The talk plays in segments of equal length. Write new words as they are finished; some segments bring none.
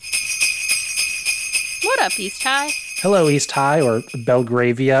What up, East High? Hello, East High, or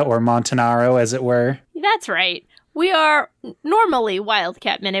Belgravia, or Montanaro, as it were. That's right. We are normally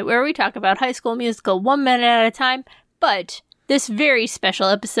Wildcat Minute, where we talk about High School Musical 1 minute at a time, but this very special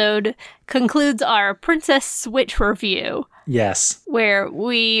episode concludes our Princess Switch review. Yes. Where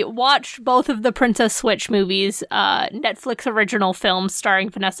we watched both of the Princess Switch movies, Netflix original films starring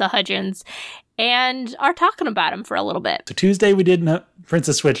Vanessa Hudgens, and are talking about them for a little bit. So Tuesday we did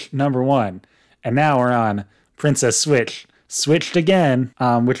Princess Switch #1, and now we're on Princess Switch Switched Again,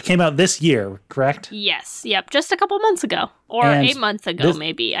 which came out this year, correct? Yes. Yep. Just a couple months ago. Or and 8 months ago,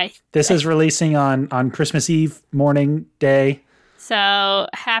 maybe. This is releasing on Christmas Eve morning day. So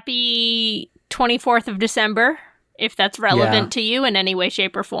happy 24th of December, if that's relevant to you in any way,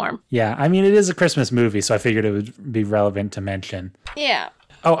 shape, or form. Yeah. I mean, it is a Christmas movie, so I figured it would be relevant to mention. Yeah.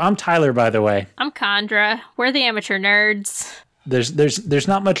 Oh, I'm Tyler, by the way. I'm Condra. We're the amateur nerds. There's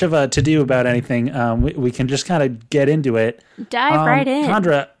not much of a to-do about anything. We can just kind of get into it. Dive right in.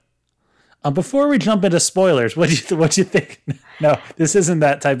 Condra, before we jump into spoilers, what do you think? No, this isn't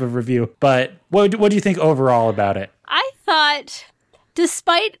that type of review. But what do you think overall about it? I thought,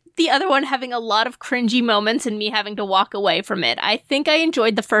 despite the other one having a lot of cringy moments and me having to walk away from it, I think I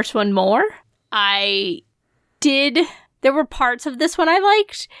enjoyed the first one more. There were parts of this one I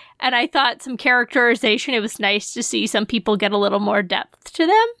liked, and I thought some characterization, it was nice to see some people get a little more depth to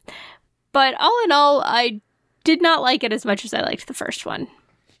them. But all in all, I did not like it as much as I liked the first one.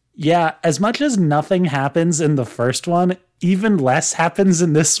 Yeah, as much as nothing happens in the first one, even less happens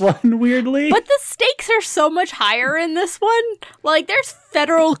in this one, weirdly. But the stakes are so much higher in this one. Like, there's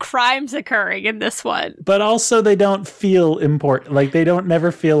federal crimes occurring in this one. But also they don't feel important. Like, they don't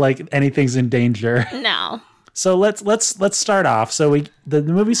never feel like anything's in danger. No. So let's start off. So the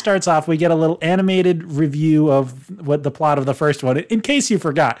movie starts off. We get a little animated review of what the plot of the first one, in case you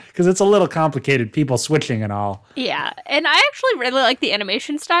forgot, because it's a little complicated. People switching and all. Yeah, and I actually really like the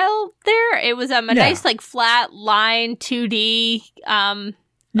animation style there. It was a nice like flat line 2D. All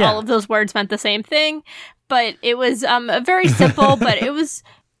of those words meant the same thing, but it was very simple. But it was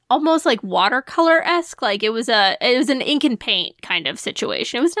almost like watercolor-esque. Like it was an ink and paint kind of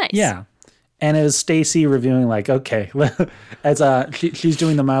situation. It was nice. Yeah. And it was Stacy reviewing, like, okay, as she's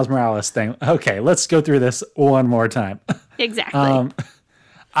doing the Miles Morales thing. Okay, let's go through this one more time. Exactly.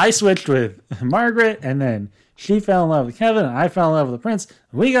 I switched with Margaret, and then she fell in love with Kevin, and I fell in love with the prince.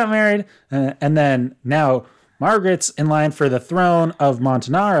 We got married, and then now Margaret's in line for the throne of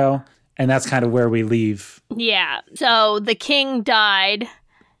Montanaro, and that's kind of where we leave. Yeah. So the king died,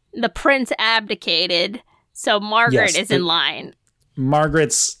 the prince abdicated, so Margaret is in line.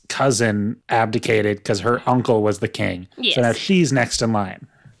 Margaret's cousin abdicated because her uncle was the king. Yes. So now she's next in line.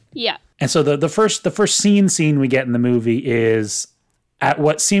 Yeah. And so the first scene we get in the movie is at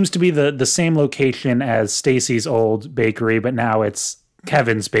what seems to be the same location as Stacy's old bakery, but now it's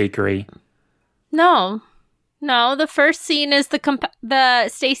Kevin's bakery. No, the first scene is the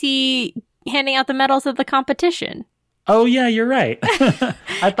Stacy handing out the medals at the competition. Oh yeah, you're right.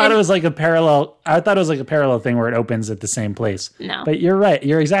 I thought it was like a parallel. I thought it was like a parallel thing where it opens at the same place. No, but you're right.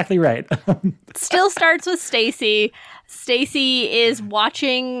 You're exactly right. Still starts with Stacy. Stacy is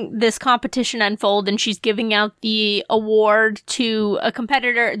watching this competition unfold, and she's giving out the award to a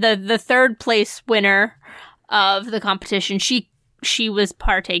competitor, the third place winner of the competition. She was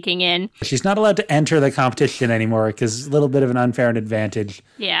partaking in. She's not allowed to enter the competition anymore because a little bit of an unfair advantage.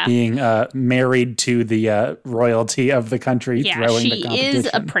 Yeah. Being married to the royalty of the country throwing the competition. She is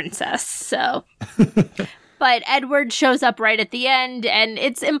a princess, so. But Edward shows up right at the end, and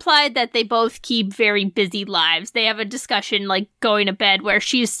it's implied that they both keep very busy lives. They have a discussion, like, going to bed where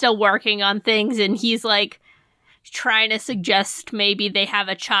she's still working on things, and he's, like, trying to suggest maybe they have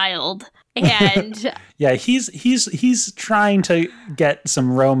a child. And yeah, he's trying to get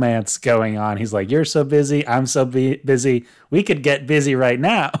some romance going on. He's like, you're so busy, I'm so busy. We could get busy right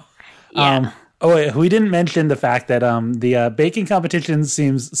now. Yeah. We didn't mention the fact that the baking competition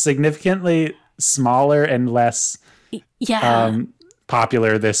seems significantly smaller and less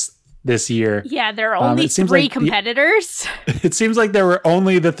popular this year. Yeah, there are only three competitors. It seems like there were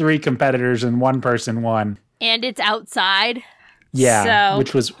only the three competitors and one person won. And it's outside. Yeah,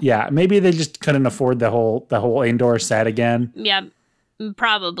 which was maybe they just couldn't afford the whole indoor set again. Yeah,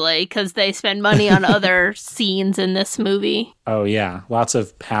 probably because they spend money on other scenes in this movie. Oh yeah, lots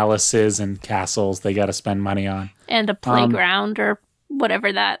of palaces and castles they got to spend money on, and a playground or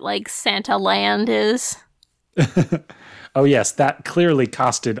whatever that like Santa Land is. Oh yes, that clearly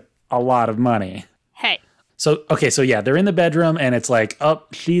costed a lot of money. Hey. So they're in the bedroom and it's like, oh,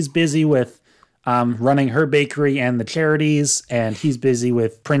 she's busy with running her bakery and the charities, and he's busy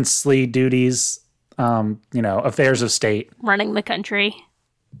with princely duties affairs of state. Running the country.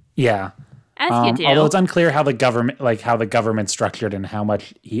 Yeah. As you do. Although it's unclear how the government's structured and how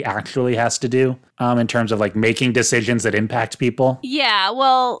much he actually has to do in terms of like making decisions that impact people. Yeah,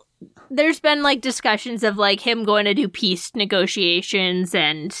 well, there's been like discussions of like him going to do peace negotiations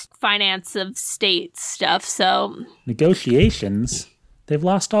and finance of state stuff, so... Negotiations? They've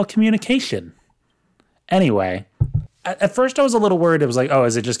lost all communication. Anyway, at first I was a little worried. It was like, oh,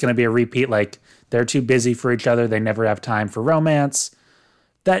 is it just going to be a repeat? Like, they're too busy for each other. They never have time for romance.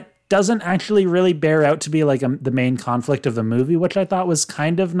 That doesn't actually really bear out to be like the main conflict of the movie, which I thought was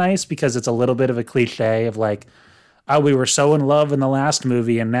kind of nice because it's a little bit of a cliche of like, oh, we were so in love in the last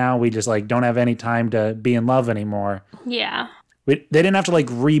movie and now we just like don't have any time to be in love anymore. Yeah. They didn't have to like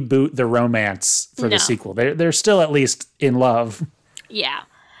reboot the romance for the sequel. They're still at least in love. Yeah.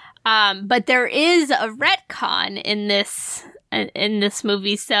 But there is a retcon in this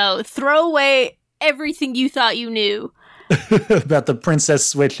movie, so throw away everything you thought you knew. About the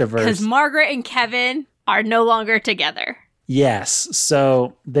Princess Switchiverse. Because Margaret and Kevin are no longer together. Yes.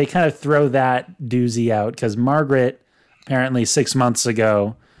 So they kind of throw that doozy out because Margaret, apparently 6 months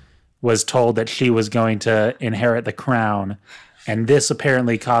ago, was told that she was going to inherit the crown. And this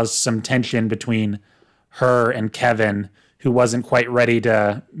apparently caused some tension between her and Kevin, who wasn't quite ready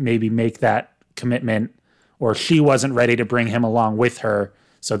to maybe make that commitment, or she wasn't ready to bring him along with her.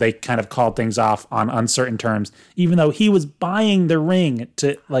 So they kind of called things off on uncertain terms, even though he was buying the ring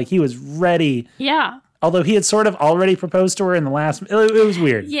to, like, he was ready. Yeah. Although he had sort of already proposed to her in the last, it was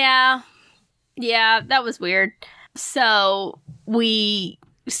weird. Yeah. Yeah, that was weird. So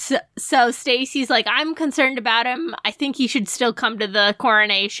Stacy's like, I'm concerned about him. I think he should still come to the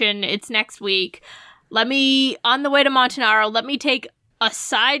coronation. It's next week. On the way to Montanaro, let me take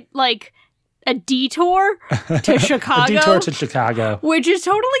a detour to Chicago. A detour to Chicago. Which is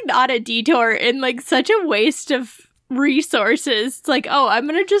totally not a detour and like such a waste of resources. It's like, oh, I'm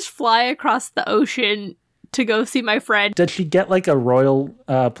going to just fly across the ocean to go see my friend. Did she get like a royal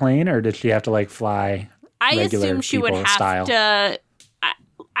plane or did she have to like fly I assume she would have style? to.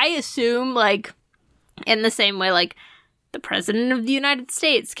 I assume like in the same way like the president of the United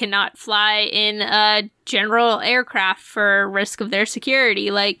States cannot fly in a general aircraft for risk of their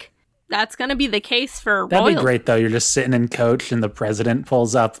security. Like, that's going to be the case for That'd royal. be great, though. You're just sitting in coach and the president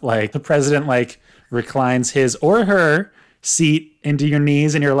pulls up, like, the president, like, reclines his or her seat into your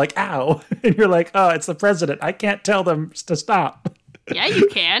knees and you're like, ow. And you're like, oh, it's the president. I can't tell them to stop. Yeah, you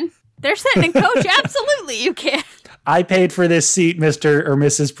can. They're sitting in coach. Absolutely, you can. I paid for this seat, Mr. or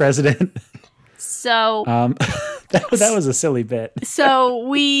Mrs. President. So... that was a silly bit. So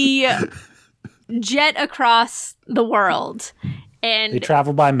we jet across the world. And they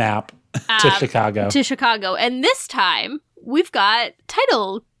travel by map to Chicago. To Chicago. And this time, we've got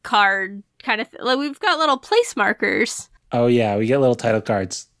title card kind of... like we've got little place markers. Oh, yeah. We get little title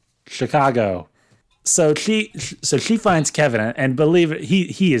cards. Chicago. So she finds Kevin, and believe it,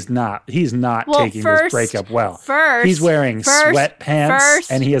 he's not taking this breakup well. He's wearing sweatpants,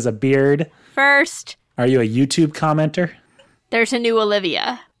 and he has a beard. Are you a YouTube commenter? There's a new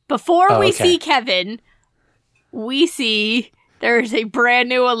Olivia. Before we see Kevin, we see there's a brand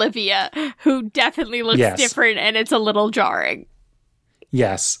new Olivia who definitely looks different, and it's a little jarring.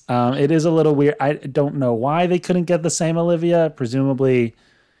 Yes, it is a little weird. I don't know why they couldn't get the same Olivia. Presumably,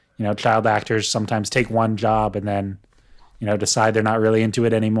 child actors sometimes take one job and then, decide they're not really into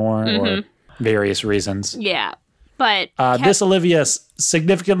it anymore or various reasons. Yeah. But this Olivia is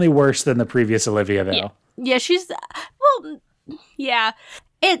significantly worse than the previous Olivia, though. Yeah,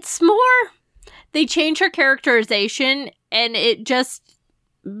 it's more, they change her characterization and it just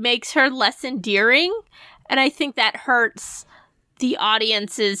makes her less endearing. And I think that hurts the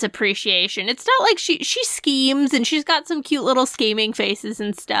audience's appreciation. It's not like she schemes and she's got some cute little scheming faces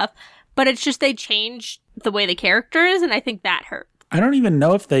and stuff, but it's just they changed the way the character is, and I think that hurt. I don't even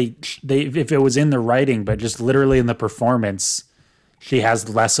know if if it was in the writing, but just literally in the performance, she has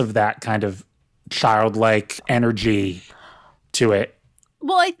less of that kind of childlike energy to it.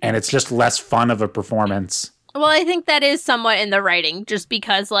 Well, and it's just less fun of a performance. Well, I think that is somewhat in the writing, just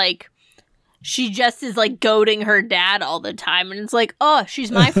because, like, she just is, like, goading her dad all the time, and it's like, oh,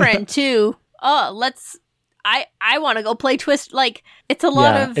 she's my friend, too. Oh, I want to go play Twist. Like, it's a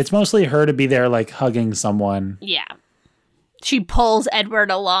lot of... it's mostly her to be there, like, hugging someone. Yeah. She pulls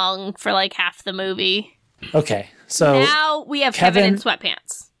Edward along for like half the movie. Okay, so now we have Kevin in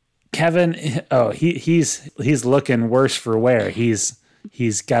sweatpants. Kevin, he's looking worse for wear. He's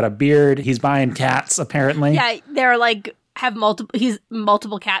got a beard. He's buying cats apparently. Yeah, they're like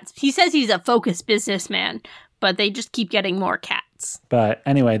multiple cats. He says he's a focused businessman, but they just keep getting more cats. else. But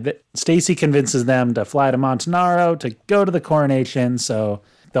anyway, Stacy convinces them to fly to Montanaro to go to the coronation. So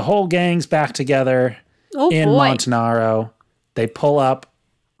the whole gang's back together in Montanaro. They pull up.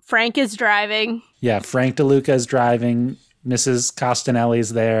 Frank is driving. Yeah, Frank DeLuca is driving. Mrs.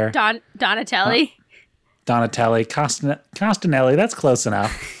 Costanelli's there. Donatelli. Costanelli, that's close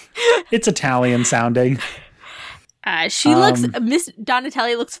enough. It's Italian sounding. She looks, Miss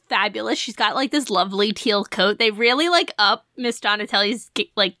Donatelli looks fabulous. She's got like this lovely teal coat. They really like up Miss Donatelli's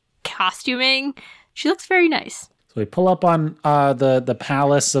like costuming. She looks very nice. So we pull up on the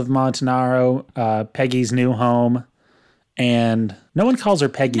palace of Montanaro, Peggy's new home. And no one calls her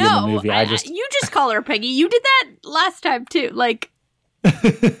Peggy in the movie. You just call her Peggy. You did that last time too. Like,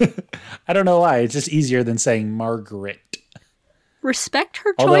 I don't know why. It's just easier than saying Margaret. Respect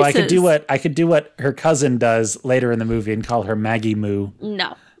her choices. Although I could do what her cousin does later in the movie and call her Maggie Moo.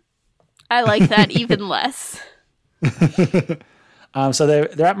 No, I like that even less. So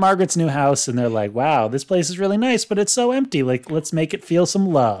they're at Margaret's new house and they're like, wow, this place is really nice, but it's so empty. Like, let's make it feel some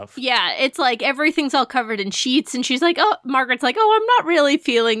love. Yeah, it's like everything's all covered in sheets. And she's like, Margaret's like, I'm not really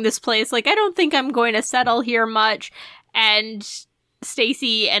feeling this place. Like, I don't think I'm going to settle here much. And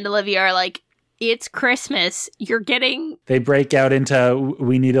Stacy and Olivia are like, it's Christmas. They break out into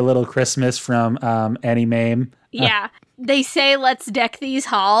We Need a Little Christmas from Annie Mame. Yeah. They say, let's deck these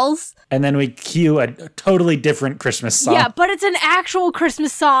halls. And then we cue a totally different Christmas song. Yeah, but it's an actual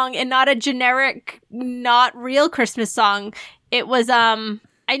Christmas song and not a generic, not real Christmas song. It was, I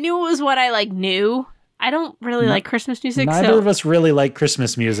knew it was what I knew. I don't really like Christmas music. Neither of us really like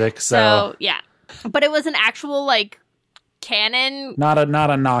Christmas music, so yeah. But it was an actual, canon. Not a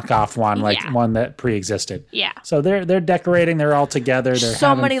knockoff one, one that pre-existed. Yeah. So they're decorating, they're all together, they're so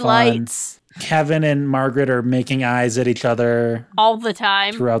having many fun. Lights. Kevin and Margaret are making eyes at each other all the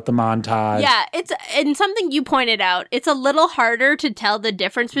time throughout the montage. Yeah, and something you pointed out, it's a little harder to tell the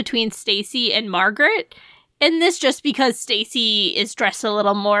difference between Stacy and Margaret in this just because Stacy is dressed a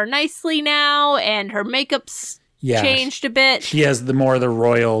little more nicely now and her makeup's changed a bit. She has the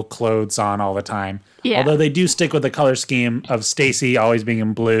royal clothes on all the time. Yeah. Although they do stick with the color scheme of Stacy always being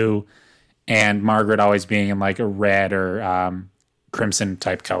in blue and Margaret always being in a red or crimson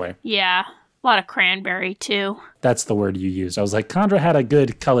type color. Yeah. A lot of cranberry, too. That's the word you used. I was like, Condra had a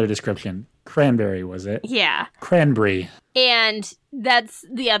good color description. Cranberry, was it? Yeah. Cranberry. And that's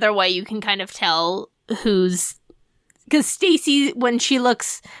the other way you can kind of tell who's... Because Stacy, when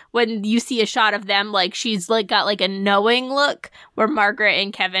you see a shot of them, she's got a knowing look, where Margaret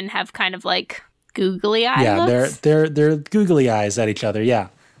and Kevin have kind of googly eye looks. Yeah, they're googly eyes at each other, yeah.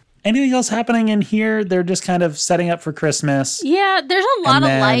 Anything else happening in here? They're just kind of setting up for Christmas. Yeah, there's a lot of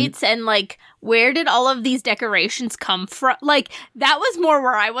lights and where did all of these decorations come from? That was more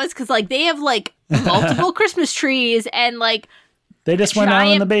where I was because they have multiple Christmas trees and they just went out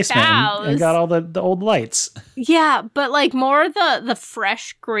in the basement and got all the old lights. Yeah, but more the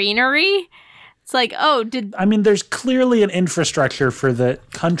fresh greenery. It's there's clearly an infrastructure for the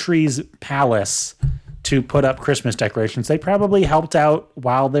country's palace to put up Christmas decorations. They probably helped out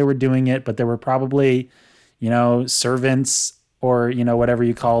while they were doing it, but there were probably, servants or, whatever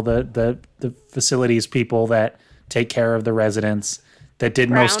you call the facilities people that take care of the residents that did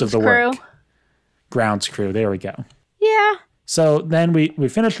most of the work. Grounds crew. There we go. Yeah. So then we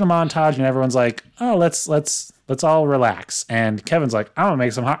finish the montage and everyone's like, oh, let's all relax. And Kevin's like, I'm gonna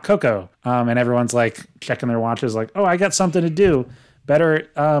make some hot cocoa. And everyone's checking their watches oh, I got something to do. Better,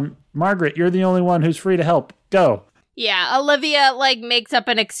 Margaret, you're the only one who's free to help. Go. Yeah, Olivia, makes up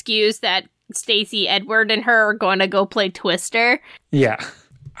an excuse that Stacy, Edward, and her are going to go play Twister. Yeah.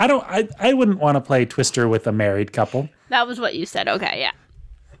 I wouldn't want to play Twister with a married couple. That was what you said. Okay, yeah.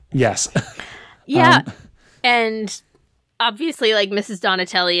 Yes. Yeah. And obviously, Mrs.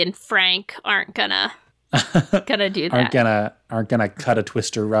 Donatelli and Frank aren't gonna do that. Aren't gonna cut a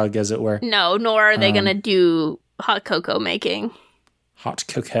Twister rug, as it were. No, nor are they gonna do hot cocoa making. Hot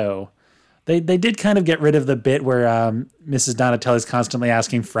cocoa. They did kind of get rid of the bit where Mrs. Donatelli's constantly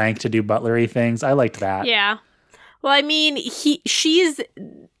asking Frank to do butlery things. I liked that. Yeah. Well, I mean,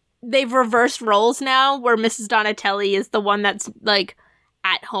 they've reversed roles now where Mrs. Donatelli is the one that's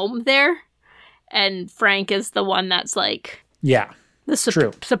at home there and Frank is the one that's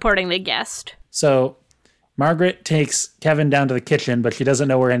true. Supporting the guest. So Margaret takes Kevin down to the kitchen, but she doesn't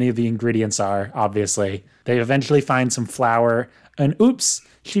know where any of the ingredients are, obviously. They eventually find some flour. And oops,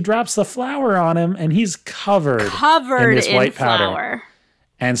 she drops the flour on him, and he's covered in this white powder. Flour.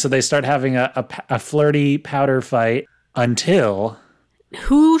 And so they start having a flirty powder fight until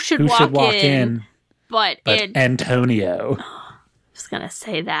who should walk in but Antonio. was gonna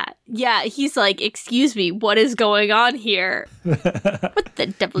say that. Yeah, he's like, excuse me, what is going on here? What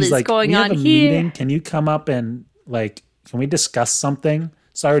the devil is going on here? Meeting. Can you come up and, like, can we discuss something?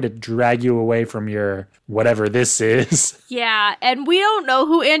 Sorry to drag you away from your whatever this is. Yeah, and we don't know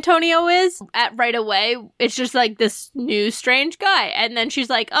who Antonio is right away. It's just like this new strange guy. And then she's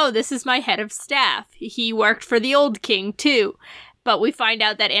like, oh, this is my head of staff. He worked for the old king, too. But we find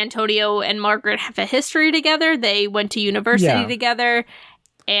out that Antonio and Margaret have a history together. They went to university together.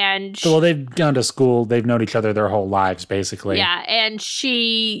 And well, they've gone to school. They've known each other their whole lives, basically. Yeah, and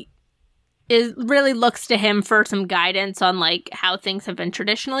she really looks to him for some guidance on, like, how things have been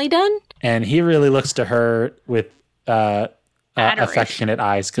traditionally done. And he really looks to her with affectionate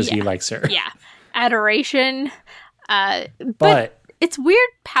eyes because he likes her. Yeah, adoration. But it's weird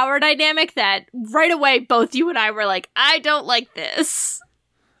power dynamic that right away both you and I were like, I don't like this.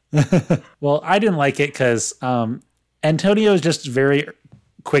 Well, I didn't like it because Antonio is just very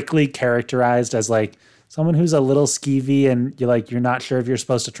quickly characterized as, like, someone who's a little skeevy and you're not sure if you're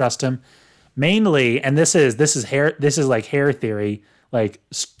supposed to trust him. Mainly, and this is like hair theory, like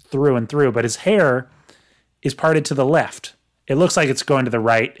through and through, but his hair is parted to the left. It looks like it's going to the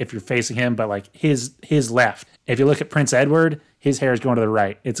right if you're facing him, but like his left. If you look at Prince Edward, his hair is going to the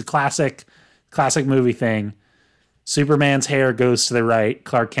right. It's a classic movie thing. Superman's hair goes to the right.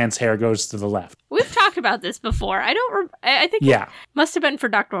 Clark Kent's hair goes to the left. We've talked about this before. I think it must have been for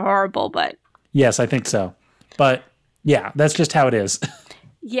Dr. Horrible, but yes, I think so. But yeah, that's just how it is.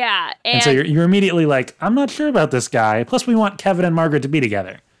 Yeah. And so you're immediately like, I'm not sure about this guy. Plus, we want Kevin and Margaret to be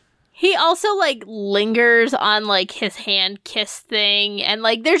together. He also, like, lingers on, like, his hand kiss thing. And,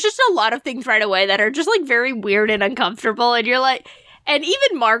 like, there's just a lot of things right away that are just, like, very weird and uncomfortable. And you're like, and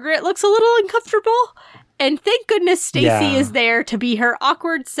even Margaret looks a little uncomfortable. And thank goodness Stacy is there to be her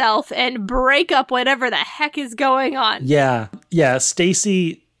awkward self and break up whatever the heck is going on. Yeah. Yeah.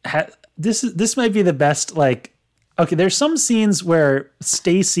 Stacy, this might be the best, like, okay, there's some scenes where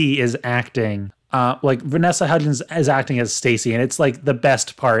Stacy is acting, like Vanessa Hudgens is acting as Stacy, and it's like the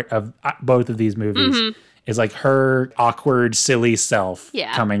best part of both of these movies is like her awkward, silly self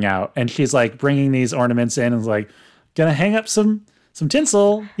coming out, and she's like bringing these ornaments in and is like, gonna hang up some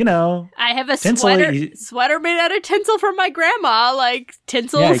tinsel, you know. I have a sweater made out of tinsel from my grandma, like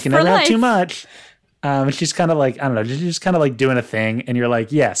tinsel for life. Yeah, you can never have too much. And she's kind of like, I don't know, she's just kind of like doing a thing, and you're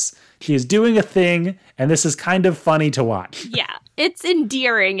like, yes. She is doing a thing, and this is kind of funny to watch. Yeah, it's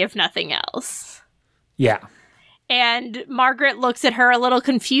endearing, if nothing else. Yeah. And Margaret looks at her a little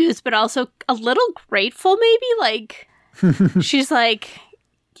confused, but also a little grateful, maybe? Like, she's like,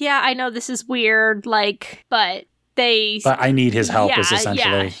 yeah, I know this is weird, like, but I need his help, is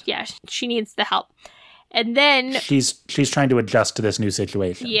essentially. Yeah, she needs the help. And then she's trying to adjust to this new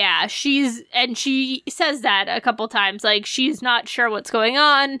situation. Yeah, she says that a couple times, like, she's not sure what's going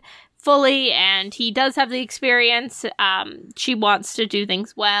on fully, and he does have the experience. She wants to do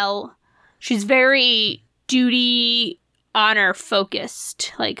things well. She's very duty, honor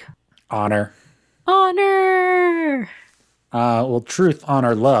focused, like honor. Well, truth,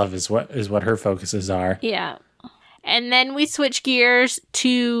 honor, love is what her focuses are. Yeah. And then we switch gears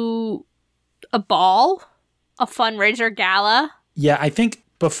to a ball, a fundraiser gala. Yeah, I think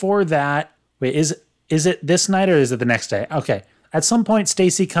before that, wait, is it this night or is it the next day? Okay. At some point,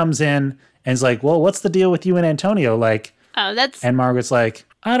 Stacy comes in and is like, well, what's the deal with you and Antonio? Like, and Margaret's like,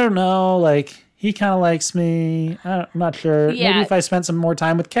 I don't know. Like, he kind of likes me. I'm not sure. Yeah. Maybe if I spent some more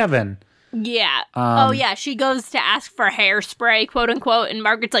time with Kevin. Yeah. Yeah. She goes to ask for hairspray, quote unquote. And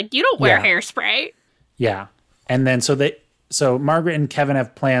Margaret's like, you don't wear hairspray. Yeah. And then so Margaret and Kevin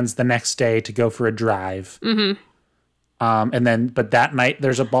have plans the next day to go for a drive. Mm-hmm. But that night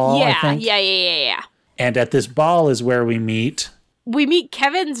there's a ball, I think. Yeah. And at this ball is where we meet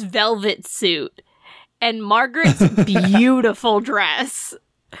Kevin's velvet suit and Margaret's beautiful dress.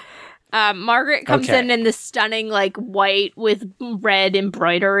 Margaret comes in this stunning, like, white with red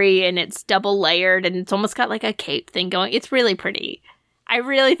embroidery, and it's double layered, and it's almost got like a cape thing going. It's really pretty. I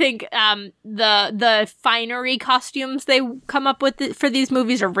really think the finery costumes they come up with for these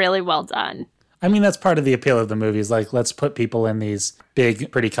movies are really well done. I mean, that's part of the appeal of the movies. Like, let's put people in these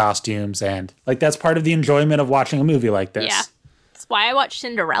big, pretty costumes, and like that's part of the enjoyment of watching a movie like this. Yeah, that's why I watch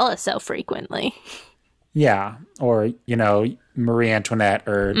Cinderella so frequently. Yeah, or, you know, Marie Antoinette,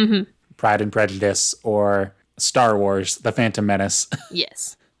 or Pride and Prejudice, or Star Wars: The Phantom Menace.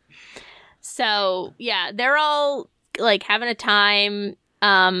 Yes. So yeah, they're all like having a time.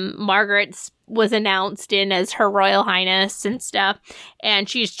 Margaret was announced in as Her Royal Highness and stuff, and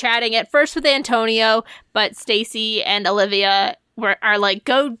she's chatting at first with Antonio, but Stacy and Olivia are like,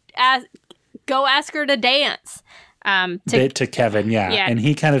 go ask her to dance. to Kevin, yeah. And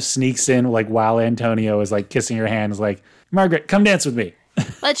he kind of sneaks in like while Antonio is like kissing her hand, is like, Margaret, come dance with me.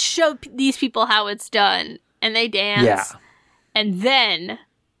 Let's show these people how it's done. And they dance. Yeah. And then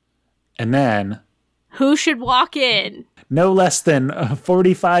who should walk in? No less than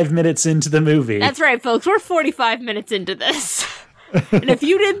 45 minutes into the movie. That's right, folks. We're 45 minutes into this. And if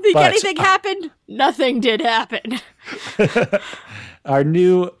you didn't think anything happened, nothing did happen. Our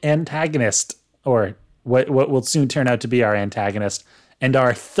new antagonist, or what will soon turn out to be our antagonist, and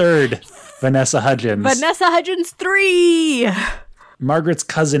our third Vanessa Hudgens. Vanessa Hudgens 3! Margaret's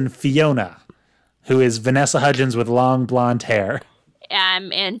cousin Fiona, who is Vanessa Hudgens with long blonde hair.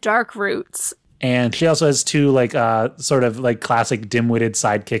 And dark roots. And she also has two, like, sort of, like, classic dim-witted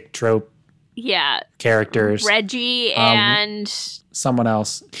sidekick trope characters. Reggie and... someone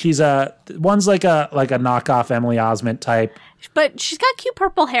else. She's one's like a knockoff Emily Osment type. But she's got cute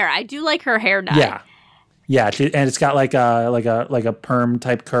purple hair. I do like her hair dye. Yeah. Yeah, and it's got like a perm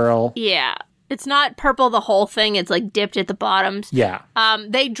type curl. Yeah. It's not purple the whole thing. It's like dipped at the bottoms. Yeah.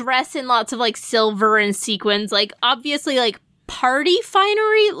 They dress in lots of like silver and sequins, like obviously like party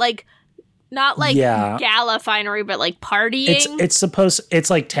finery, like not like gala finery, but like partying. It's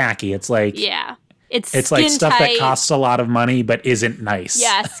like tacky. It's like it's like stuff that costs a lot of money but isn't nice.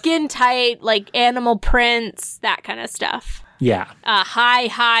 Yeah, skin tight, like animal prints, that kind of stuff. Yeah.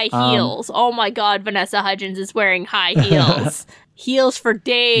 High heels. Oh my God, Vanessa Hudgens is wearing high heels. Heels for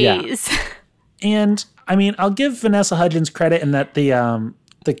days. Yeah. And I mean, I'll give Vanessa Hudgens credit in that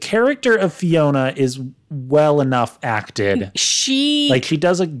the character of Fiona is well enough acted. She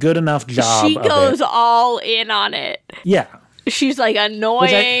does a good enough job. She goes all in on it. Yeah. She's like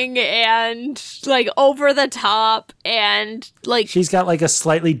annoying and like over the top, and like she's got like a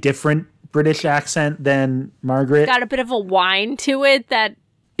slightly different British accent than Margaret. Got a bit of a whine to it that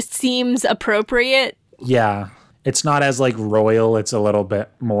seems appropriate. Yeah. It's not as like royal. It's a little bit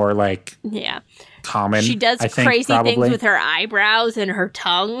more like common. She does crazy things with her eyebrows and her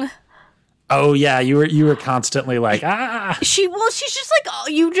tongue. Oh yeah, you were constantly like she's just like, oh,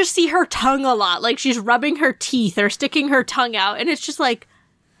 you just see her tongue a lot. Like she's rubbing her teeth or sticking her tongue out, and it's just like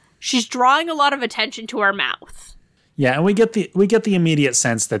she's drawing a lot of attention to her mouth. Yeah, and we get the immediate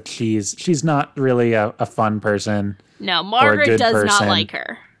sense that she's not really a fun person. No, Margaret does not like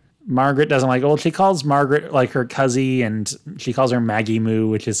her. Margaret doesn't like. Well, she calls Margaret like her cuzzy, and she calls her Maggie Moo,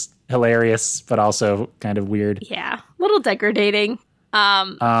 which is hilarious, but also kind of weird. Yeah, a little degrading.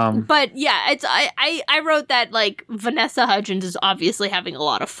 But yeah, it's I wrote that like Vanessa Hudgens is obviously having a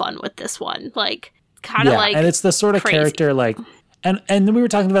lot of fun with this one, like kind of like, and it's the sort of crazy character like, and then we were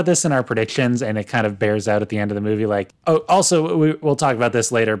talking about this in our predictions, and it kind of bears out at the end of the movie. Like, oh, also we'll talk about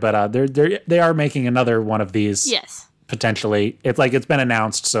this later, but they are making another one of these. Yes. Potentially, it's been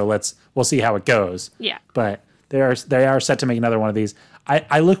announced, so we'll see how it goes. Yeah, but they are set to make another one of these.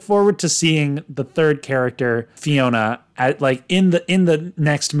 I look forward to seeing the third character, Fiona, at like in the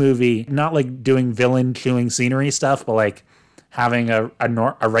next movie, not like doing villain chewing scenery stuff, but like having a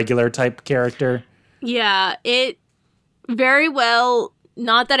regular type character. Yeah, it very well.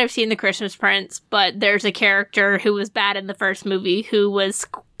 Not that I've seen The Christmas Prince, but there's a character who was bad in the first movie who was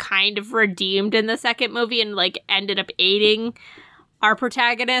kind of redeemed in the second movie and like ended up aiding our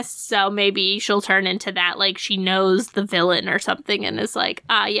protagonist. So maybe she'll turn into that, like she knows the villain or something and is like,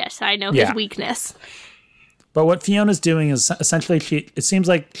 yes, I know his weakness. But what Fiona's doing is essentially it seems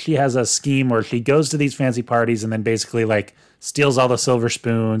like she has a scheme where she goes to these fancy parties and then basically like steals all the silver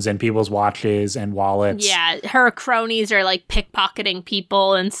spoons and people's watches and wallets. Yeah, her cronies are like pickpocketing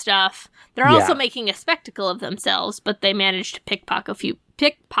people and stuff. They're also making a spectacle of themselves, but they managed to pickpocket a few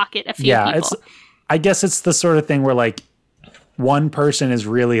people. I guess it's the sort of thing where like one person is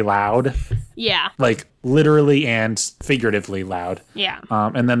really loud. Yeah. Like literally and figuratively loud. Yeah.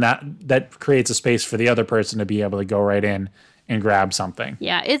 And then that creates a space for the other person to be able to go right in and grab something.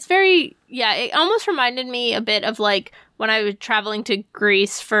 Yeah, it almost reminded me a bit of like when I was traveling to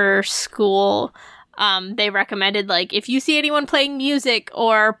Greece for school. They recommended like if you see anyone playing music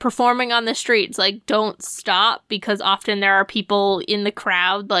or performing on the streets, like don't stop, because often there are people in the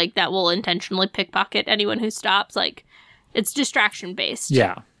crowd like that will intentionally pickpocket anyone who stops. Like it's distraction based.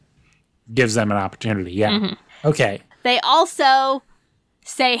 Yeah. Gives them an opportunity. Yeah. Mm-hmm. Okay. They also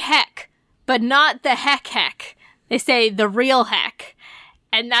say heck, but not the heck. They say the real heck.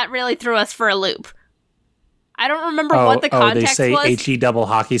 And that really threw us for a loop. I don't remember what the context was. They say HE double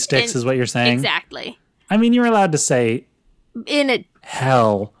hockey sticks is what you're saying? Exactly. I mean, you're allowed to say in a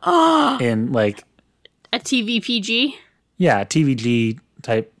hell in like a TVPG? Yeah, TVG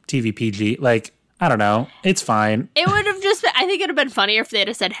type TVPG. Like, I don't know. It's fine. It would have I think it'd have been funnier if they'd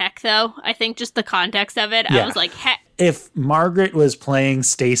have said heck, though. I think just the context of it, I was like, heck. If Margaret was playing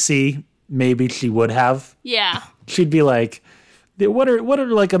Stacy, maybe she would have. Yeah. She'd be like, what are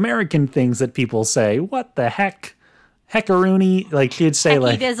like American things that people say? What the heck? Heckaroony? Like, she'd say Hecky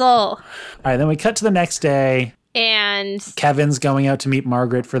like... dizzle. All right, then we cut to the next day. And... Kevin's going out to meet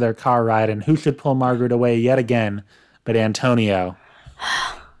Margaret for their car ride, and who should pull Margaret away yet again but Antonio?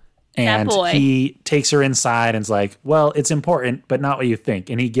 And he takes her inside and's like, well, it's important, but not what you think.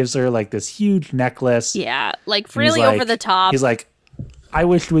 And he gives her like this huge necklace. Yeah, like really over the top. He's like, I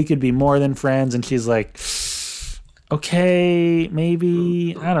wish we could be more than friends. And she's like, okay,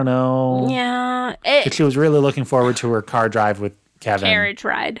 maybe, I don't know. Yeah. But she was really looking forward to her car drive with Kevin. Carriage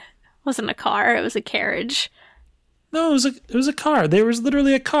ride. It wasn't a car, it was a carriage. No, it was a car. There was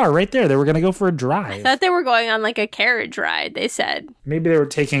literally a car right there. They were going to go for a drive. I thought they were going on like a carriage ride, they said. Maybe they were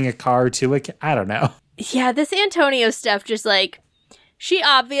taking a car to I don't know. Yeah, this Antonio stuff just like, she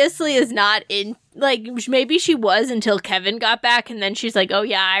obviously is not in, like, maybe she was until Kevin got back, and then she's like, oh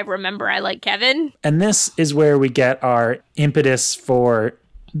yeah, I remember I like Kevin. And this is where we get our impetus for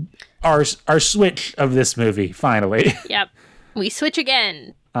our switch of this movie, finally. Yep. We switch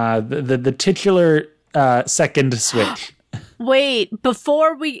again. The titular second switch. Wait,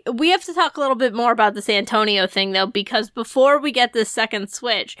 before we have to talk a little bit more about this Antonio thing, though, because before we get this second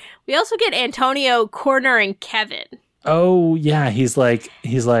switch, we also get Antonio cornering Kevin. Oh, yeah, he's like,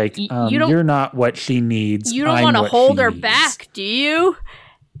 you're not what she needs. You don't want to hold her back, do you?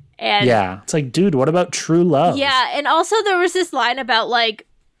 And yeah, it's like, dude, what about true love? Yeah, and also there was this line about, like,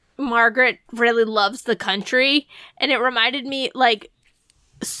 Margaret really loves the country, and it reminded me, like,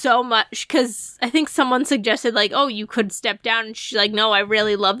 so much, because I think someone suggested, like, oh, you could step down, and she's like, no, I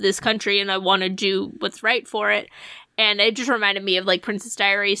really love this country, and I want to do what's right for it. And it just reminded me of, like, Princess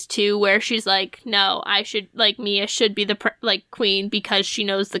Diaries 2, where she's like, no, Mia should be the, queen because she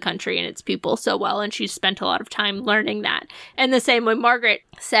knows the country and its people so well, and she's spent a lot of time learning that. And the same way Margaret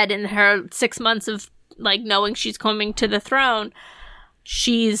said in her 6 months of, like, knowing she's coming to the throne,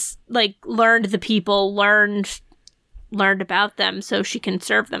 she's, like, learned the people, learned about them so she can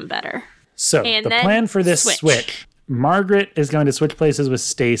serve them better. So, the plan for this switch, Margaret is going to switch places with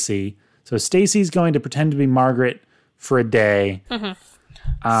Stacy. So, Stacy's going to pretend to be Margaret for a day.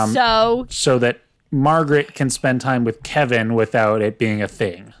 Mm-hmm. So that Margaret can spend time with Kevin without it being a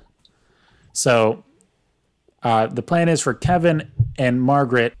thing. So the plan is for Kevin and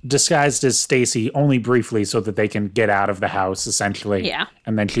Margaret disguised as Stacy only briefly so that they can get out of the house, essentially. Yeah.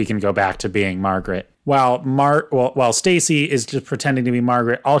 And then she can go back to being Margaret. While Stacy is just pretending to be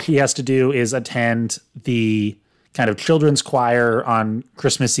Margaret, all she has to do is attend the kind of children's choir on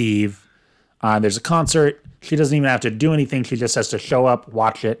Christmas Eve. There's a concert. She doesn't even have to do anything. She just has to show up,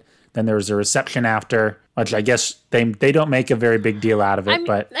 watch it. Then there's a reception after, which I guess they don't make a very big deal out of it.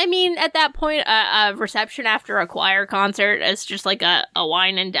 I mean, at that point, a reception after a choir concert is just like a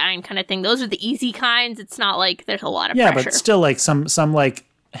wine and dine kind of thing. Those are the easy kinds. It's not like there's a lot of pressure. Yeah, but still, like some like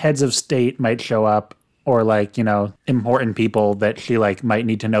heads of state might show up, or like, you know, important people that she like might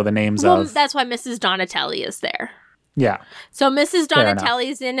need to know the names of. Well, that's why Mrs. Donatelli is there. Yeah. So Mrs.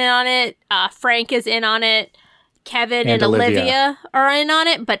 Donatelli's in on it. Frank is in on it. Kevin and Olivia are in on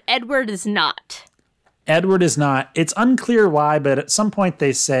it, but Edward is not. Edward is not. It's unclear why, but at some point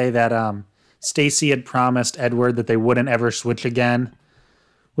they say that Stacy had promised Edward that they wouldn't ever switch again,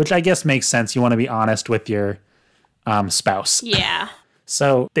 which I guess makes sense. You want to be honest with your spouse. Yeah.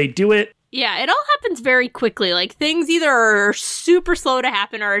 So they do it. Yeah, it all happens very quickly. Like, things either are super slow to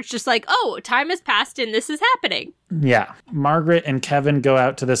happen or it's just like, oh, time has passed and this is happening. Yeah. Margaret and Kevin go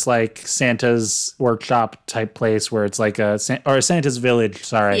out to this, like, Santa's workshop type place where it's like a Santa's village,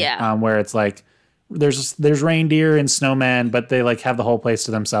 sorry. Yeah. Where it's like, there's reindeer and snowmen, but they, like, have the whole place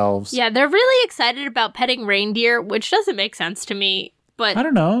to themselves. Yeah, they're really excited about petting reindeer, which doesn't make sense to me, but... I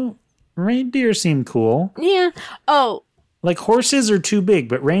don't know. Reindeer seem cool. Yeah. Oh, like, horses are too big,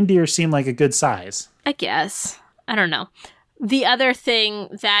 but reindeer seem like a good size. I guess. I don't know. The other thing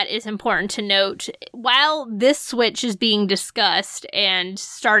that is important to note, while this switch is being discussed and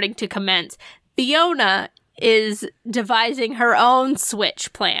starting to commence, Fiona is devising her own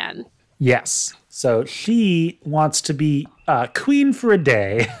switch plan. Yes. So she wants to be queen for a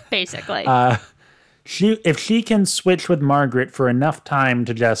day. Basically. If she can switch with Margaret for enough time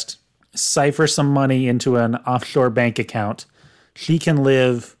to just cipher some money into an offshore bank account, she can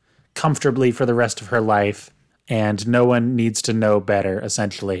live comfortably for the rest of her life, and no one needs to know better,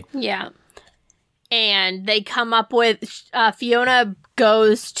 essentially. Yeah. And they come up with, Fiona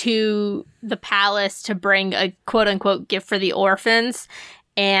goes to the palace to bring a quote-unquote gift for the orphans,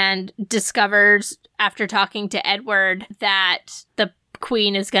 and discovers after talking to Edward that the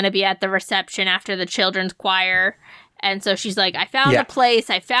queen is going to be at the reception after the children's choir. And so she's like, I found the place.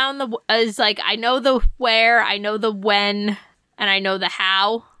 I found I know the where, I know the when, and I know the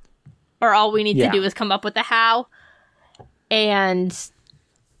how. Or all we need to do is come up with the how. And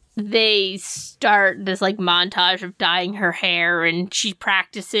they start this like montage of dyeing her hair, and she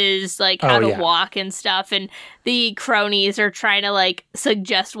practices like how to walk and stuff, and the cronies are trying to like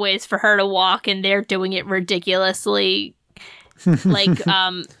suggest ways for her to walk, and they're doing it ridiculously. Like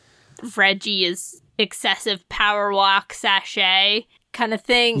Reggie is excessive power walk sachet kind of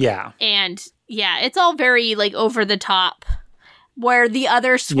thing. Yeah. And it's all very like over the top, where the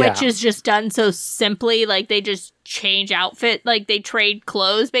other Switch is just done so simply. Like they just change outfit, like they trade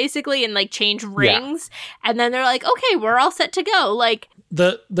clothes basically and like change rings, and then they're like, okay, we're all set to go. Like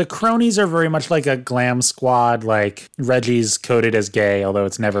the cronies are very much like a glam squad. Like Reggie's coded as gay, although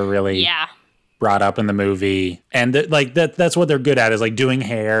it's never really brought up in the movie. And that's what they're good at, is like doing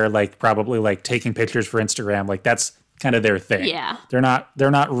hair, like probably like taking pictures for Instagram. Like that's kind of their thing. Yeah. They're not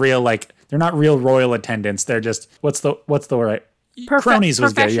real, like they're not real royal attendants. They're just what's the right cronies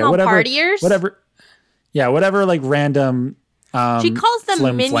was good. Yeah, whatever. Partiers? Whatever like random she calls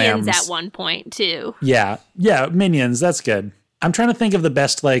them minions at one point too. Yeah, minions, that's good. I'm trying to think of the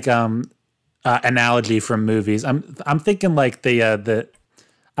best like analogy from movies. I'm thinking like the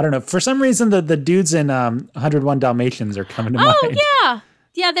I don't know, for some reason the dudes in 101 Dalmatians are coming to mind. Oh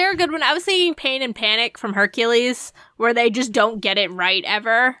yeah, they're a good one. I was thinking Pain and Panic from Hercules, where they just don't get it right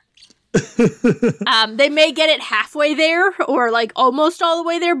ever. They may get it halfway there or like almost all the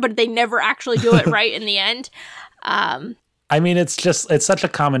way there, but they never actually do it right in the end. I mean, it's such a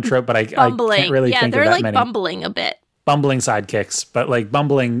common trope, but I can't really think of that many. Yeah, they're like bumbling a bit. Bumbling sidekicks, but like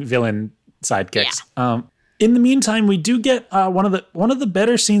bumbling villain sidekicks. Yeah. In the meantime, we do get one of the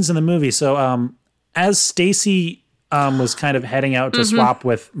better scenes in the movie. So as Stacy was kind of heading out to swap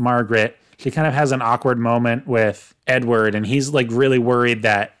with Margaret, she kind of has an awkward moment with Edward, and he's like really worried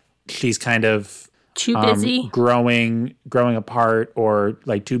that she's kind of too busy, growing apart, or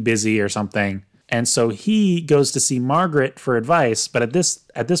like too busy or something. And so he goes to see Margaret for advice, but at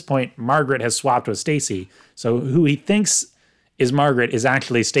this point, Margaret has swapped with Stacy. So who he thinks is Margaret is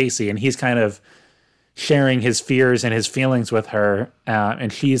actually Stacy, and he's kind of sharing his fears and his feelings with her.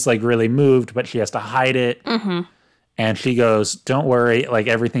 And she's like really moved, but she has to hide it. Mm-hmm. And she goes, "Don't worry, like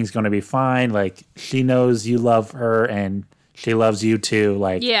everything's going to be fine. Like she knows you love her, and she loves you too.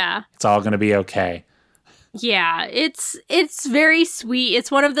 Like it's all going to be okay." Yeah, it's very sweet. It's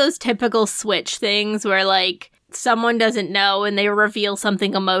one of those typical Switch things where like someone doesn't know and they reveal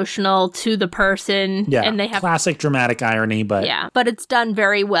something emotional to the person. Yeah, and they have classic dramatic irony, but but it's done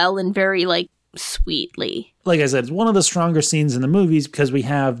very well and very like sweetly. Like I said, it's one of the stronger scenes in the movies because we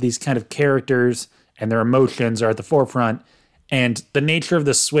have these kind of characters and their emotions are at the forefront. And the nature of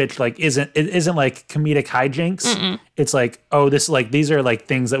the Switch isn't like comedic hijinks. Mm-mm. It's like, these are like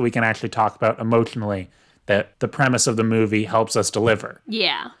things that we can actually talk about emotionally, that the premise of the movie helps us deliver.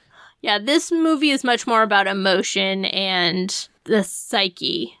 Yeah. Yeah, this movie is much more about emotion and the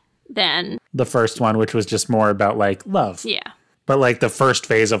psyche than the first one, which was just more about like love. Yeah. But like the first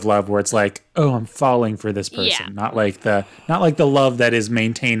phase of love where it's like, oh, I'm falling for this person. Not like the love that is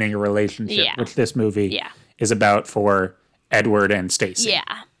maintaining a relationship, which this movie is about for Edward and Stacy.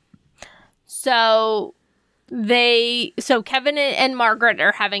 Yeah. So Kevin and Margaret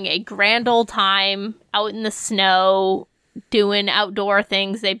are having a grand old time out in the snow doing outdoor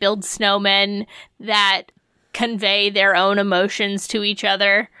things. They build snowmen that convey their own emotions to each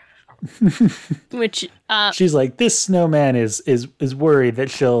other. Which she's like, this snowman is worried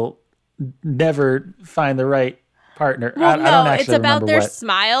that she'll never find the right partner. Well, I don't actually it's about their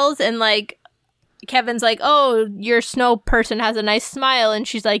smiles, and like Kevin's like, oh, your snow person has a nice smile, and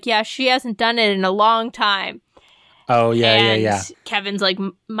she's like, yeah, she hasn't done it in a long time. Oh yeah. Kevin's like,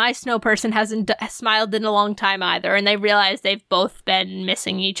 my snow person hasn't smiled in a long time either, and they realize they've both been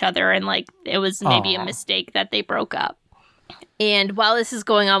missing each other, and like it was maybe a mistake that they broke up. And while this is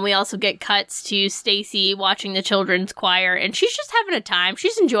going on, we also get cuts to Stacy watching the children's choir, and she's just having a time.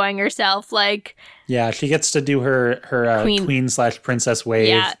 She's enjoying herself, like. Yeah, she gets to do her queen/princess wave.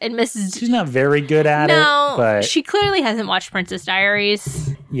 Yeah, and Mrs. She's not very good at it, but she clearly hasn't watched Princess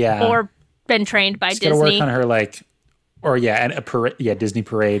Diaries. Yeah, or been trained by Disney. Got to work on her Disney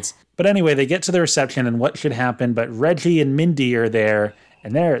parades. But anyway, they get to the reception, and what should happen? But Reggie and Mindy are there,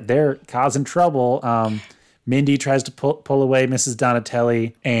 and they're causing trouble. Mindy tries to pull away Mrs.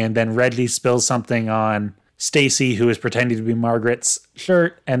 Donatelli, and then Reggie spills something on Stacy, who is pretending to be Margaret's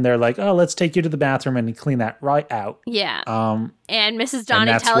shirt, and they're like, "Oh, let's take you to the bathroom and clean that right out." Yeah. And Mrs.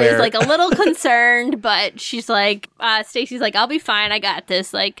 Donatelli where... is like a little concerned, but she's like, Stacy's like, "I'll be fine. I got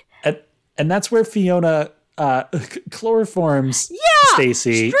this." Like, and that's where Fiona chloroforms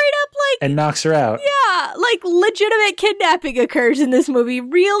Stacy, straight up, like, and knocks her out. Yeah, like legitimate kidnapping occurs in this movie,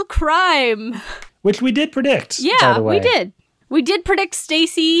 real crime, which we did predict. Yeah, by the way. We did predict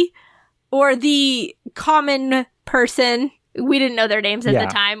Stacy, or the common person, we didn't know their names at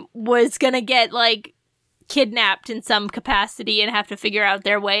the time, was gonna get, like, kidnapped in some capacity and have to figure out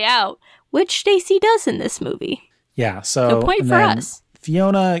their way out, which Stacy does in this movie. Yeah, so point for us.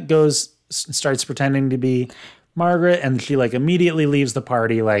 Fiona starts pretending to be Margaret, and she, like, immediately leaves the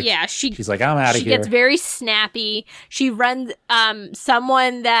party. Like, yeah, she's like, I'm out of here. She gets very snappy. She runs,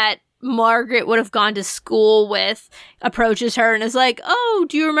 someone that Margaret would have gone to school with approaches her and is like, "Oh,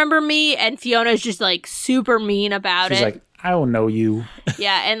 do you remember me?" And Fiona's just, like, super mean about it. She's like, "I don't know you."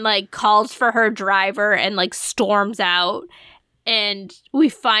 Yeah, and, like, calls for her driver and, like, storms out. And we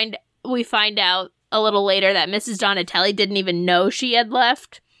find out a little later that Mrs. Donatelli didn't even know she had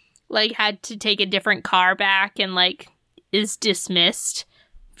left. Like, had to take a different car back and, like, is dismissed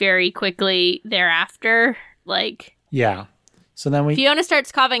very quickly thereafter. Like, yeah. So then Fiona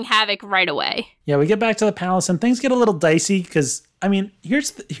starts causing havoc right away. Yeah, we get back to the palace and things get a little dicey because, I mean,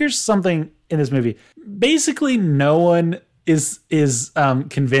 here's something in this movie. Basically, no one is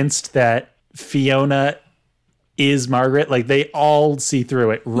convinced that Fiona is Margaret. Like, they all see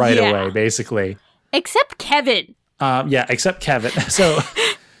through it right away, basically. Except Kevin. Except Kevin.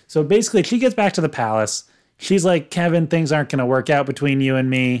 So basically, she gets back to the palace. She's like, "Kevin, things aren't going to work out between you and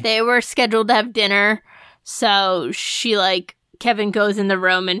me." They were scheduled to have dinner. So she, like, Kevin goes in the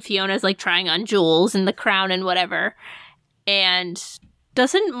room and Fiona's, like, trying on jewels and the crown and whatever. And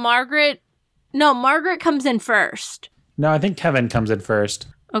doesn't Margaret... No, Margaret comes in first. No, I think Kevin comes in first.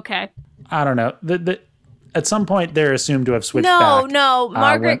 Okay. I don't know. At some point, they're assumed to have switched back. No,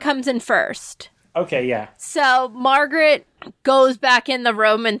 Margaret comes in first. Okay, yeah. So Margaret goes back in the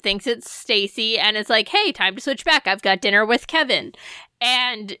room and thinks it's Stacy and it's like, "Hey, time to switch back. I've got dinner with Kevin."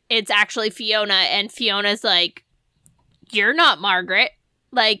 And it's actually Fiona, and Fiona's like, "You're not Margaret.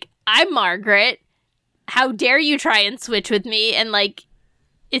 Like, I'm Margaret. How dare you try and switch with me?" And, like,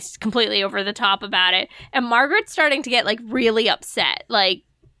 it's completely over the top about it. And Margaret's starting to get, like, really upset. Like,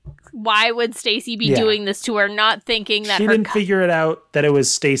 why would Stacy be doing this to her, not thinking that she didn't figure it out that it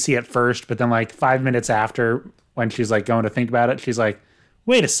was Stacy at first, but then, like, 5 minutes after, when she's, like, going to think about it, she's like,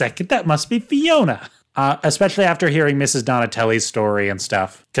 "Wait a second, that must be Fiona." Especially after hearing Mrs. Donatelli's story and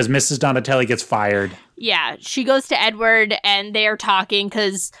stuff, because Mrs. Donatelli gets fired. Yeah, she goes to Edward, and they're talking,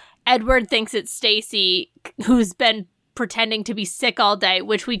 because Edward thinks it's Stacy, who's been pretending to be sick all day,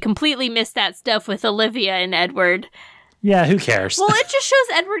 which we completely missed that stuff with Olivia and Edward. Yeah, who cares? Well, it just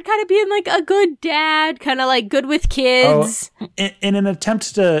shows Edward kind of being, like, a good dad, kind of, like, good with kids. In an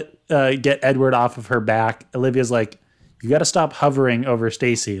attempt to get Edward off of her back, Olivia's like, "You got to stop hovering over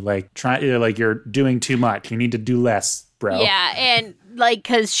Stacy. Like, you're doing too much. You need to do less, bro." Yeah, and, like,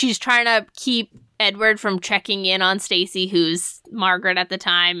 because she's trying to keep Edward from checking in on Stacy, who's Margaret at the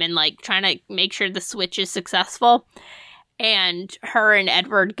time, and, like, trying to make sure the switch is successful. And her and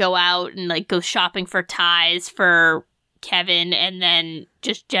Edward go out and, like, go shopping for ties for Kevin, and then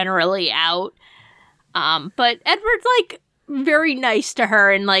just generally out. But Edward's, like, very nice to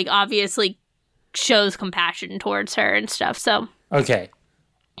her and, like, obviously shows compassion towards her and stuff. So okay,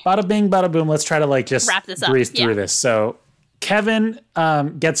 bada bing, bada boom. Let's try to, like, just wrap this up. Breeze through this. So Kevin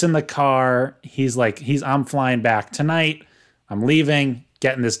gets in the car. He's like, "I'm flying back tonight. I'm leaving,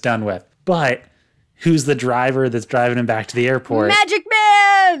 getting this done with." But who's the driver that's driving him back to the airport? Magic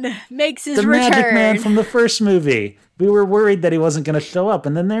Man makes his return. The Magic Man from the first movie. We were worried that he wasn't going to show up,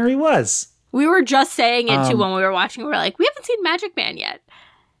 and then there he was. We were just saying it too when we were watching. We were like, "We haven't seen Magic Man yet."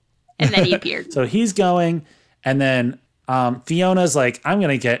 And then he appeared. So he's going, and then Fiona's like, "I'm going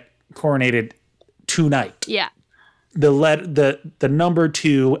to get coronated tonight." Yeah. The number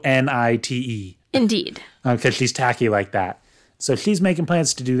 2 NITE. Indeed. Because she's tacky like that. So she's making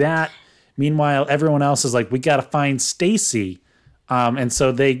plans to do that. Meanwhile, everyone else is like, "We got to find Stacy." And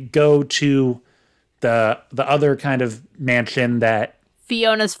so they go to the other kind of mansion that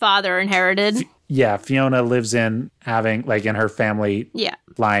Fiona's father inherited. Fiona lives in, having, like, in her family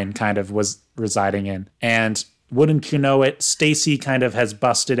line kind of was residing in. And wouldn't you know it, Stacy kind of has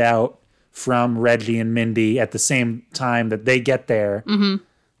busted out from Reggie and Mindy at the same time that they get there.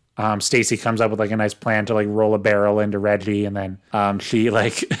 Mm-hmm. Stacy comes up with, like, a nice plan to, like, roll a barrel into Reggie, and then she,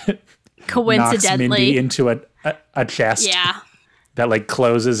 like, coincidentally knocks Mindy into a chest. Yeah. that like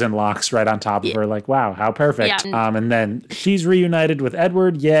closes and locks right on top of her. Like, wow, how perfect. Yeah. And then she's reunited with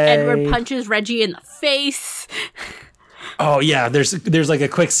Edward. Yay. Edward punches Reggie in the face. Oh yeah, there's like a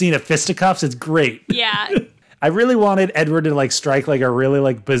quick scene of fisticuffs. It's great. Yeah. I really wanted Edward to like strike like a really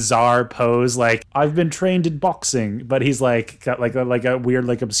like bizarre pose. Like, I've been trained in boxing, but he's like got like a weird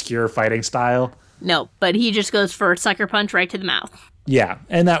like obscure fighting style. No, but he just goes for a sucker punch right to the mouth. Yeah,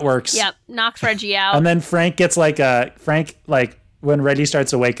 and that works. Yep, knocks Reggie out. And then Frank gets like when Reggie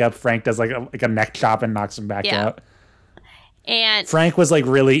starts to wake up, Frank does like a neck chop and knocks him back out. And Frank was like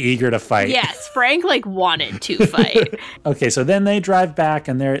really eager to fight. Yes, Frank like wanted to fight. Okay, so then they drive back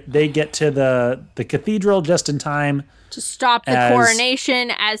and they get to the cathedral just in time to stop the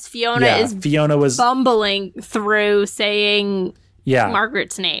coronation as Fiona was bumbling through saying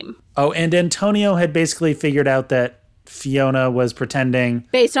Margaret's name. Oh, and Antonio had basically figured out that Fiona was pretending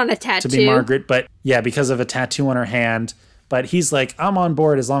based on a tattoo to be Margaret, but because of a tattoo on her hand. But he's like, I'm on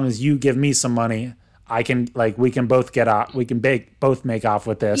board as long as you give me some money. I can we can both get off. We can both make off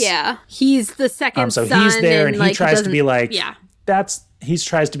with this. Yeah, he's the second so son. He's there and he tries to be like, he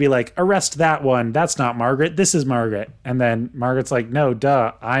tries to be like, arrest that one. That's not Margaret. This is Margaret. And then Margaret's like, no,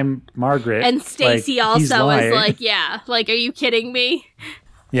 duh, I'm Margaret. And Stacy also is like, are you kidding me?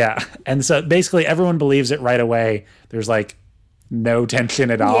 Yeah. And so basically everyone believes it right away. There's like no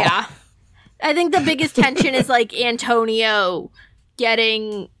tension at all. Yeah. I think the biggest tension is like Antonio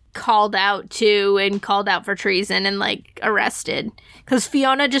getting called out for treason and like arrested because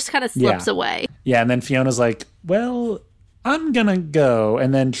Fiona just kind of slips away. Yeah. And then Fiona's like, well, I'm gonna go.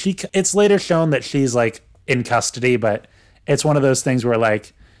 And then it's later shown that she's like in custody, but it's one of those things where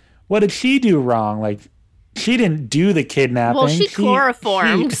like, what did she do wrong? Like, she didn't do the kidnapping. Well, she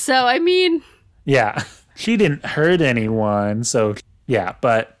chloroformed, so I mean. Yeah, she didn't hurt anyone, so yeah,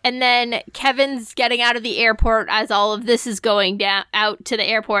 but. And then Kevin's getting out of the airport as all of this is going out to the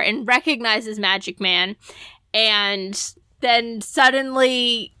airport and recognizes Magic Man. And then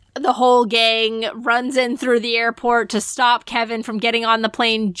suddenly the whole gang runs in through the airport to stop Kevin from getting on the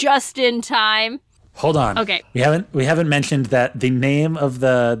plane just in time. Hold on. Okay. We haven't mentioned that the name of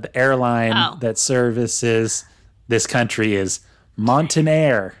the airline that services this country is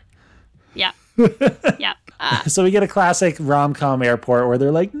Montaner. Yeah. Yeah. So we get a classic rom-com airport where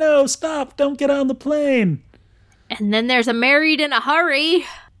they're like, no, stop, don't get on the plane. And then there's a married in a hurry.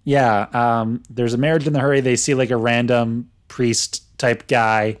 Yeah. There's a marriage in the hurry. They see like a random priest type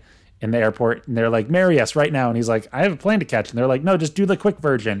guy in the airport and they're like, marry us right now. And he's like, I have a plane to catch. And they're like, no, just do the quick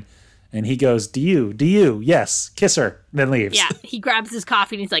version. And he goes, do you? Yes. Kiss her. Then leaves. Yeah. He grabs his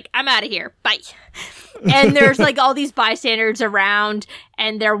coffee and he's like, I'm out of here. Bye. And there's like all these bystanders around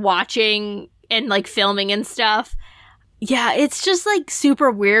and they're watching and like filming and stuff. Yeah. It's just like super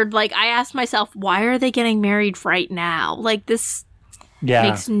weird. Like I asked myself, why are they getting married right now? Like this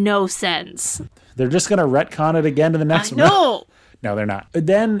makes no sense. They're just going to retcon it again to the next one. No. No, they're not.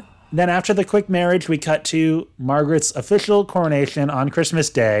 Then after the quick marriage, we cut to Margaret's official coronation on Christmas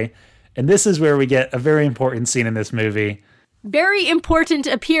Day. And this is where we get a very important scene in this movie. Very important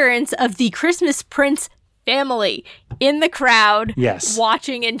appearance of the Christmas Prince family in the crowd. Yes.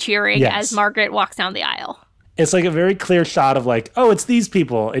 Watching and cheering as Margaret walks down the aisle. It's like a very clear shot of like, oh, it's these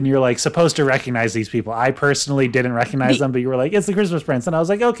people. And you're like supposed to recognize these people. I personally didn't recognize them, but you were like, it's the Christmas Prince. And I was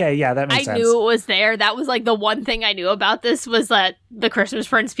like, okay, yeah, that makes sense. I knew it was there. That was like the one thing I knew about this was that the Christmas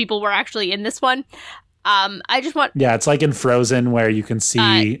Prince people were actually in this one. I just want... Yeah, it's like in Frozen where you can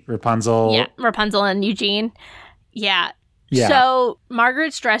see Rapunzel. Yeah, Rapunzel and Eugene. Yeah. So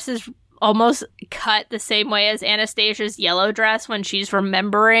Margaret's dress is almost cut the same way as Anastasia's yellow dress when she's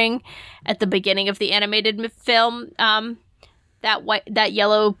remembering at the beginning of the animated film that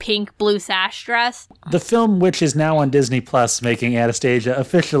yellow, pink, blue sash dress. The film, which is now on Disney Plus, making Anastasia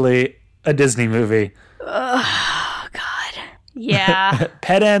officially a Disney movie. Oh, God. Yeah.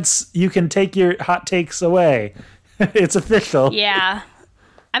 Pedants, you can take your hot takes away. It's official. Yeah.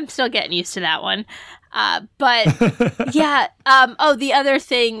 I'm still getting used to that one. But yeah. The other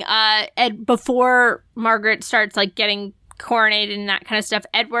thing, before Margaret starts like getting coronated and that kind of stuff,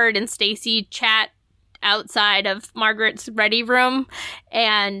 Edward and Stacy chat outside of Margaret's ready room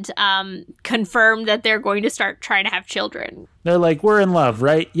and confirm that they're going to start trying to have children. They're like, we're in love,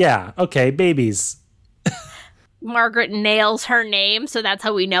 right? Yeah. Okay, babies. Margaret nails her name, so that's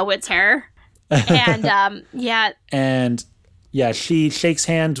how we know it's her. And And yeah, she shakes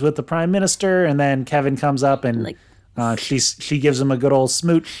hands with the prime minister, and then Kevin comes up and she gives him a good old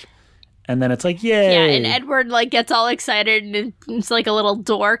smooch, and then it's like, yay! Yeah, and Edward like gets all excited and it's like a little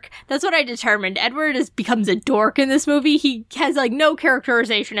dork. That's what I determined. Edward becomes a dork in this movie. He has like no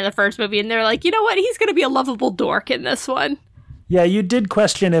characterization in the first movie, and they're like, you know what? He's gonna be a lovable dork in this one. Yeah, you did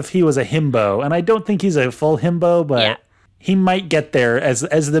question if he was a himbo, and I don't think he's a full himbo, but he might get there as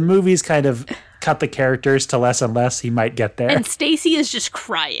the movies kind of cut the characters to less and less. He might get there. And Stacy is just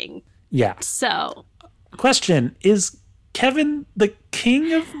crying. Yeah. So, question, is Kevin the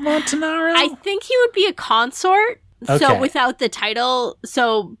king of Montanaro? I think he would be a consort. Okay. So without the title,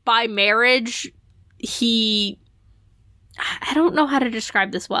 so by marriage, I don't know how to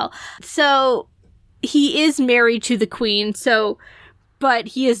describe this well. So he is married to the queen, but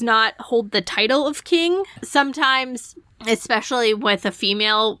he does not hold the title of king. Sometimes, especially with a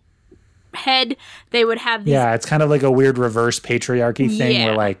female head, they would have these... Yeah, it's kind of like a weird reverse patriarchy thing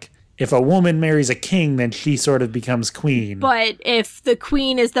where like, if a woman marries a king, then she sort of becomes queen. But if the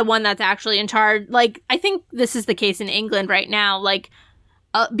queen is the one that's actually in charge, like, I think this is the case in England right now, like,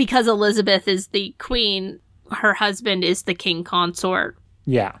 because Elizabeth is the queen, her husband is the king consort.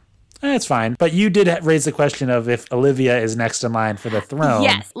 Yeah. That's fine. But you did raise the question of if Olivia is next in line for the throne.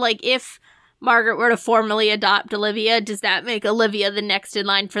 Yes. Like, if Margaret were to formally adopt Olivia, does that make Olivia the next in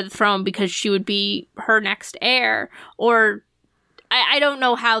line for the throne because she would be her next heir? Or, I don't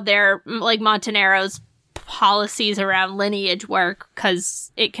know how their, like, Montanaro's policies around lineage work,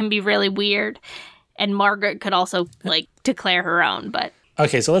 because it can be really weird. And Margaret could also, like, declare her own, but...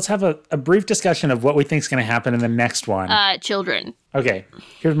 Okay, so let's have a brief discussion of what we think is going to happen in the next one. Children. Okay,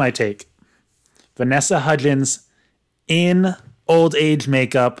 here's my take. Vanessa Hudgens in old age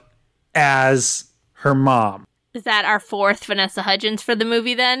makeup as her mom. Is that our fourth Vanessa Hudgens for the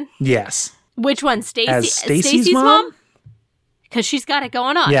movie then? Yes. Which one? As Stacy's mom? Because she's got it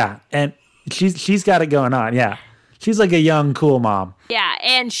going on. Yeah, and she's got it going on, yeah. She's like a young, cool mom. Yeah,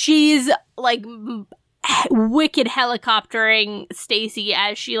 and she's like... wicked helicoptering Stacy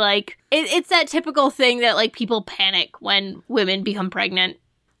as she like it's that typical thing that like people panic when women become pregnant.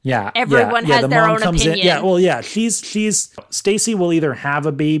 Yeah, everyone has their own opinion. She's Stacy will either have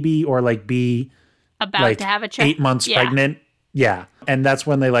a baby or like be about like to have a child, 8 months pregnant. Yeah, and that's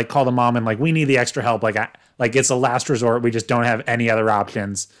when they like call the mom and like, we need the extra help. Like it's a last resort. We just don't have any other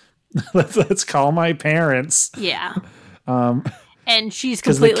options. let's call my parents. Yeah. And she's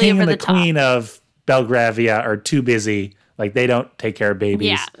completely because the king over and the top. Queen of Belgravia are too busy. Like, they don't take care of babies.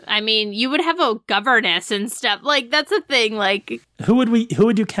 Yeah, I mean, you would have a governess and stuff. Like, that's a thing. Like, who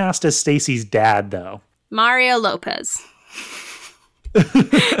would you cast as Stacy's dad, though? Mario Lopez.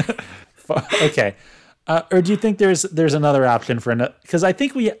 Okay, or do you think there's another option for another? Because I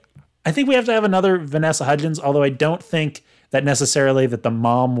think we have to have another Vanessa Hudgens. Although I don't think that necessarily that the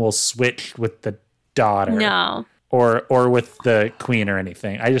mom will switch with the daughter. No. Or with the queen or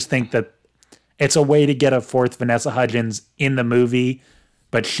anything. I just think that it's a way to get a fourth Vanessa Hudgens in the movie,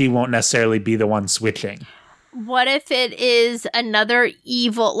 but she won't necessarily be the one switching. What if it is another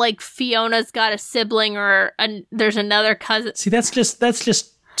evil, like Fiona's got a sibling or there's another cousin? See, that's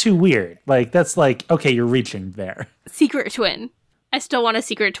just too weird. Like, that's like, okay, you're reaching there. Secret twin. I still want a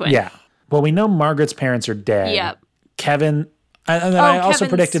secret twin. Yeah. Well, we know Margaret's parents are dead. Yep. Kevin, and then I also Kevin's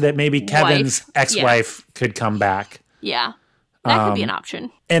predicted that maybe Kevin's ex-wife could come back. Yeah. That could be an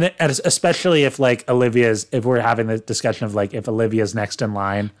option. And especially if like if we're having the discussion of like if Olivia's next in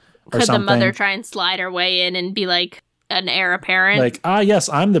line or could something. Could the mother try and slide her way in and be like an heir apparent? Like, yes,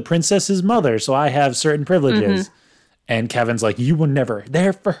 I'm the princess's mother, so I have certain privileges. Mm-hmm. And Kevin's like, you were never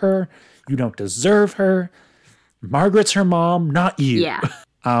there for her. You don't deserve her. Margaret's her mom, not you. Yeah.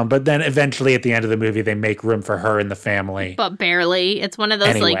 But then eventually at the end of the movie, they make room for her in the family. But barely. It's one of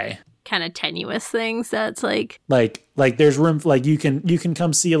those like kind of tenuous things that's like there's room for, like you can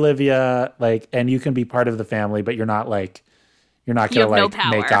come see Olivia, like, and you can be part of the family, but you're not gonna like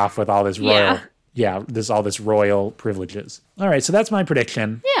make off with all this royal all this royal privileges. All right, so that's my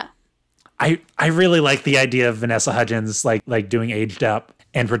prediction. Yeah. I really like the idea of Vanessa Hudgens like doing aged up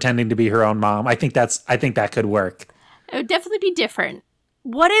and pretending to be her own mom. I think that could work. It would definitely be different.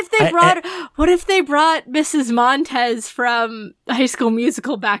 What if they brought Mrs. Montez from High School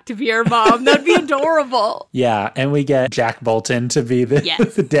Musical back to be her mom? That'd be adorable. Yeah, and we get Jack Bolton to be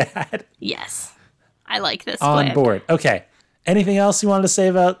the dad. Yes. I like this on plan. Board. Okay. Anything else you wanted to say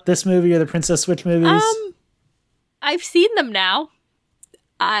about this movie or the Princess Switch movies? I've seen them now.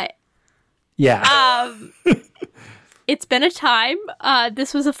 It's been a time.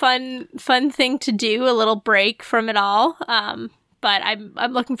 This was a fun thing to do, a little break from it all. But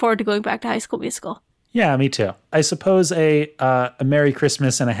I'm looking forward to going back to High School Musical. Yeah, me too. I suppose a Merry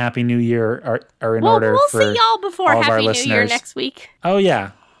Christmas and a Happy New Year are in order. We'll for see y'all before all Happy New listeners. Year next week. Oh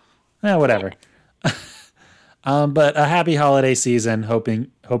yeah, whatever. But a happy holiday season. Hoping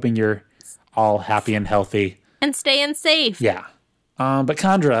you're all happy and healthy and staying safe. Yeah. But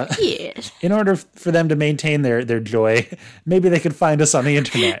Chandra, yes. In order for them to maintain their joy, maybe they could find us on the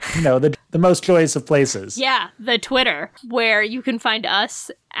internet. The most joyous of places. Yeah, the Twitter, where you can find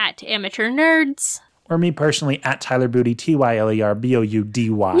us at Amateur Nerds. Or me personally at Tyler Booty, TYLERBOUDY.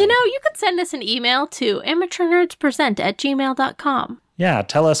 You could send us an email to amateurnerdspresent@gmail.com. Yeah,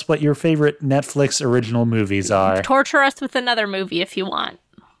 tell us what your favorite Netflix original movies are. Torture us with another movie if you want.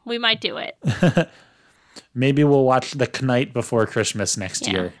 We might do it. Maybe we'll watch The Knight before Christmas next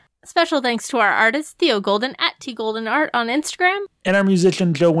year. Special thanks to our artist, Theo Golden, at TGoldenArt on Instagram. And our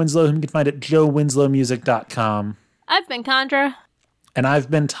musician, Joe Winslow, whom you can find at joewinslowmusic.com. I've been Chandra. And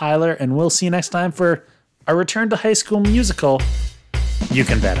I've been Tyler, and we'll see you next time for our return to High School Musical. You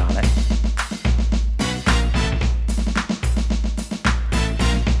can bet on it.